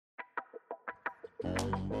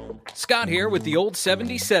Scott here with the Old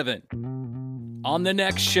 77. On the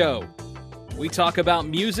next show, we talk about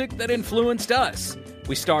music that influenced us.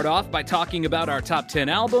 We start off by talking about our top 10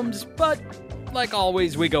 albums, but like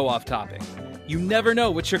always, we go off topic. You never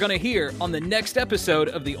know what you're going to hear on the next episode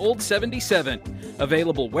of the Old 77.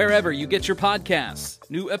 Available wherever you get your podcasts.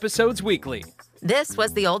 New episodes weekly. This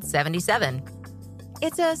was the Old 77.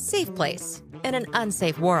 It's a safe place in an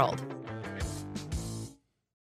unsafe world.